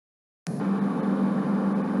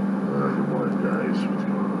guys, what's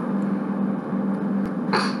going on?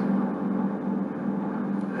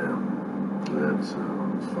 Yeah, it's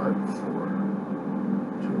 5 before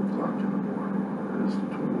 2 o'clock in the morning. It is the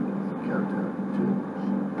 20th. The countdown continues.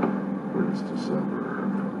 It is December of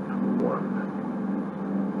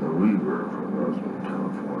 2021. The Weaver from Roseland,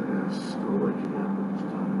 California is still waking up at this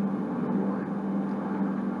time in the morning,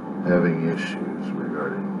 having issues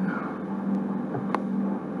regarding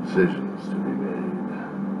decisions to be made.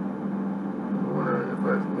 I'm wondering if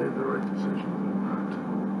I've made the right decisions or not.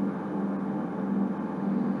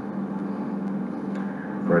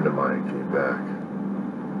 A friend of mine came back,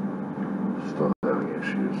 still having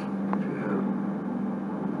issues. She had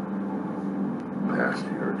past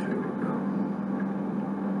year or two ago.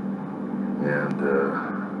 And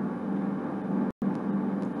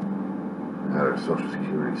had her Social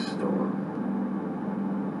Security stolen.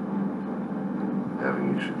 Having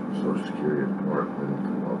issues with Social Security Department,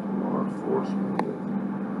 local law enforcement,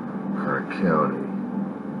 Kern County,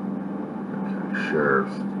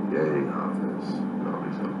 Sheriff's DA office,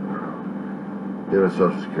 nobody's helping her out. Even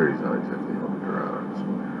Social Security's not exactly helping her out on this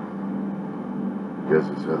matter. Because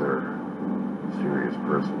this other mysterious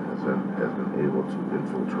person has been able to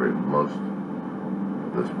infiltrate most of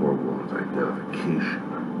this poor woman's identification.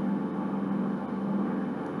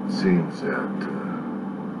 It seems that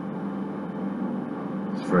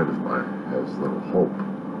this friend of mine has little hope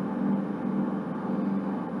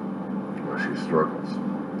while she struggles.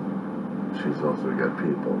 She's also got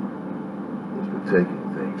people who's been taking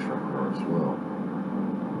things from her as well.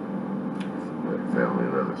 Like family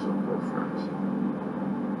and other so-called friends.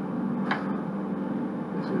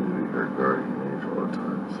 They seem to be her guardian angel at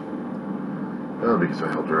times. Well, because I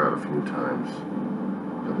helped her out a few times a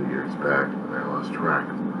couple of years back, and I lost track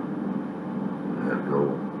of her. I had to go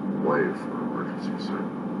away for emergency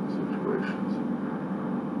situations.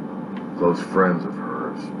 Close friends of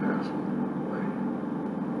hers passed away.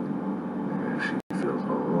 And she feels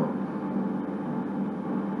all alone.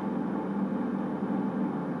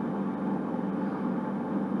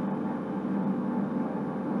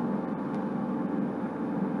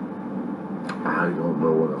 I don't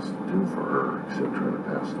know what else to do for her except trying to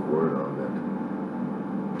pass the word on that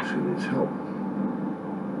she needs help.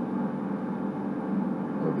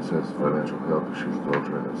 Besides financial help, she's still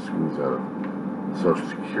trying to squeeze out of Social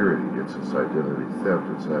Security. It's this identity theft.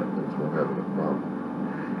 It's more having a problem.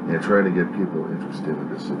 And trying to get people interested in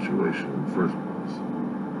this situation in the first place.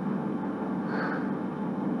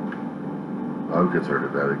 I'll get started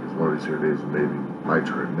about it because one of these here days may be my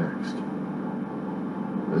turn next.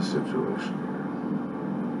 This situation here.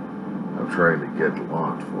 I'm trying to get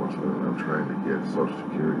law enforcement and I'm trying to get Social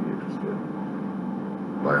Security interested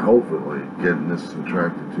by hopefully getting this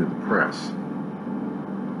attracted to the press.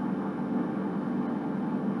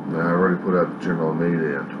 Now, I already put out the general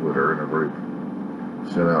mayday on Twitter, and I've already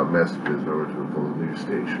sent out messages over to a couple of news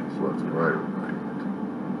stations left and right regarding it.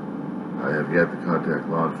 I have yet to contact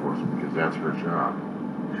law enforcement because that's her job.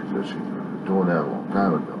 She says she's been doing that a long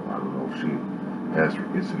time ago. I don't know if she has her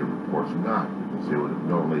incident reports or not, because they would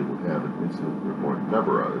normally have an incident report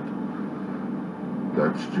number on it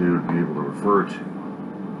that she would be able to refer to.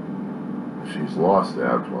 She's lost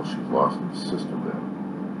that, well, she's lost in the system then.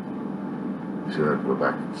 She'll have to go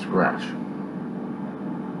back to scratch.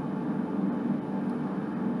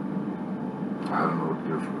 I don't know what to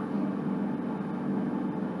do for her.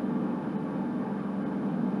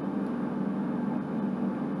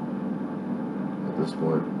 At this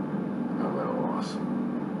point, I'm at a loss.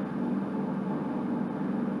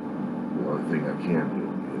 The only thing I can do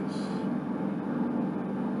is,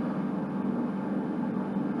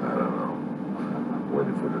 I don't know,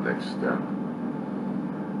 waiting for the next step.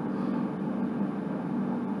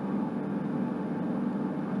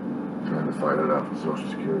 Trying to fight it out for Social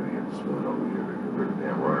Security at this point over here to get rid of the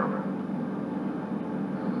damn runaround.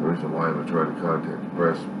 The reason why I'm trying to contact the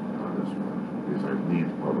press on this one is because I need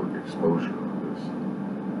public exposure on this.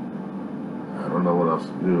 I don't know what else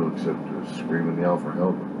to do except to scream and yell for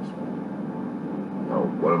help at this point. Now,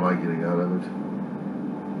 what am I getting out of it?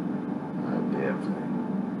 Not a damn thing.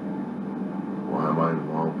 Why am I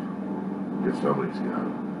involved? Because somebody's got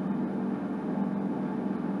it.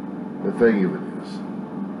 The thing of it is,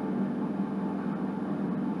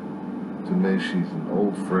 to me, she's an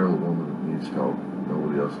old, frail woman that needs help.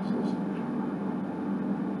 Nobody else is listening to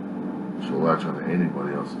her. She'll latch on to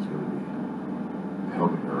anybody else that's going to be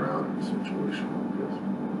helping her out in a situation like this.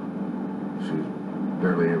 She's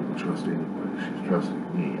barely able to trust anybody. She's trusting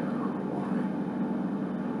me. I don't know why.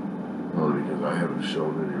 Only because I haven't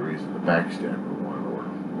shown any reason to backstab her one or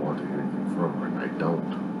want to hear anything from her, and I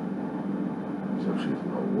don't. So she's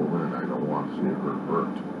an old woman, and I don't want to see her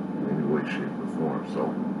hurt in any way, shape, or form. So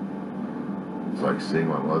it's like seeing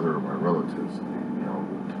my mother or my relatives.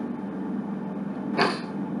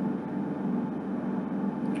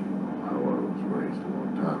 How I was raised a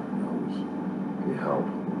long time ago is you help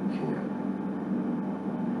when you can.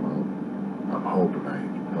 Well, I'm hoping I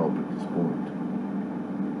can help at this point.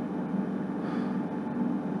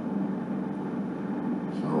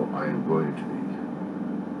 So I am going to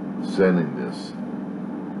be sending this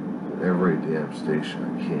to every damn station I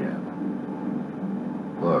can.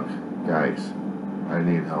 Look, guys, I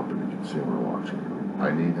need help in the consumer watching area.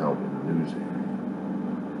 I need help in the news area.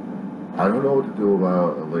 I don't know what to do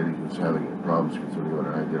about a lady who's having problems concerning an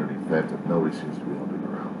identity theft that nobody seems to be helping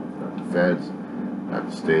her out with. Not the feds, not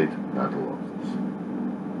the state, not the locals.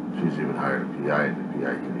 She's even hired a PI, and the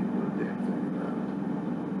PI can't even do a damn thing about it.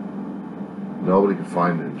 Nobody can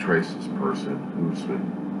find and trace this person who's been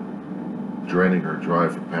draining her dry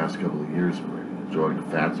for the past couple of years already, enjoying the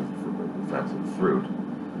fats of the fruit,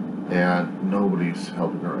 and nobody's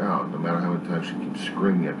helping her out. No matter how many times she keeps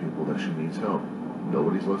screaming at people that she needs help,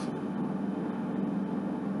 nobody's listening.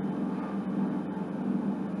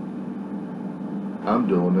 I'm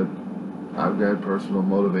doing it. I've got personal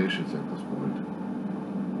motivations at this point.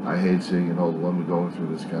 I hate seeing an old woman going through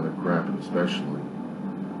this kind of crap, and especially,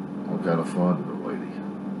 I'm kind of fond of the lady.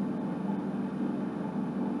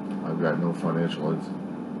 I've got no financial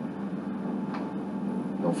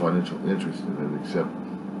interest in it except a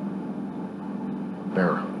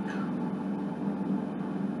bear hug.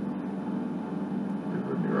 You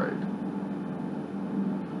heard me right.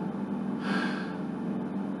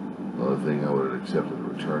 The only thing I would have accepted in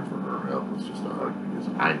return for her help was just a hug, because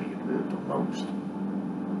I needed it the most.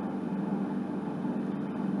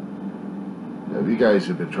 Now, if you guys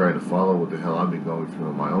have been trying to follow what the hell I've been going through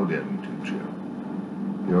on my own damn YouTube channel,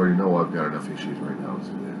 you already know I've got enough issues right now as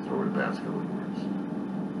it is over the past couple of years.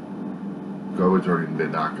 COVID's already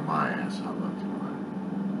been knocking my ass out left and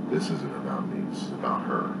right. This isn't about me, this is about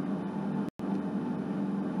her.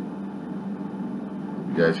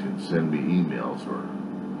 You guys can send me emails or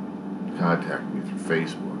contact me through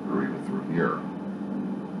Facebook or even through here.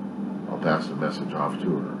 I'll pass the message off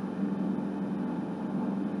to her.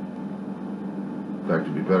 In fact,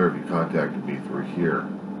 it'd be better if you contacted me through here.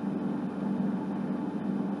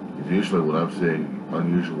 Because usually when I'm seeing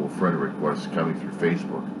unusual friend requests coming through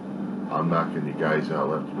Facebook, I'm knocking you guys out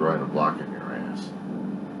left and right and blocking your ass.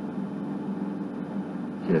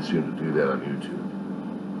 Can't seem to do that on YouTube.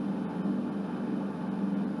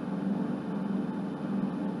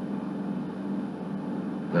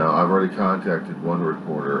 Now, I've already contacted one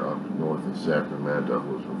reporter up north of Sacramento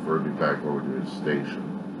who has referred me back over to his station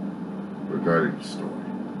regarding the story.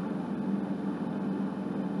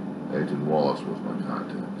 Agent Wallace was my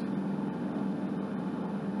contact.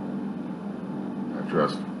 I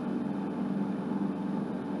trust him.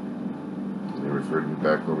 And he referred me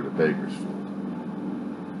back over to Bakersfield.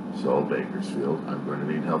 So, Bakersfield, I'm going to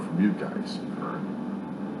need help from you guys in turn.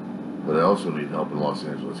 But I also need help in Los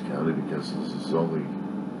Angeles County because this is only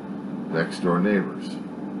next door neighbors.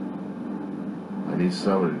 I need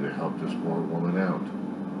somebody to help this poor woman out.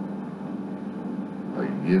 I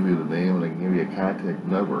can give you the name and I can give you a contact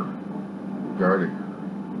number regarding her.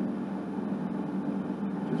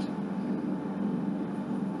 Just,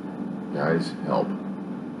 guys, help.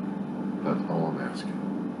 That's all I'm asking.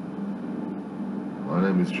 My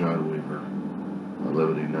name is John Weaver. I live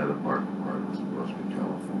in the United Park Apartments in Western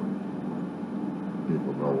California.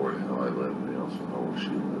 People know where the hell I live, and they also know where she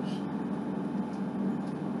lives.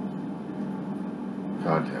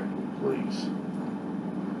 Contact me, please.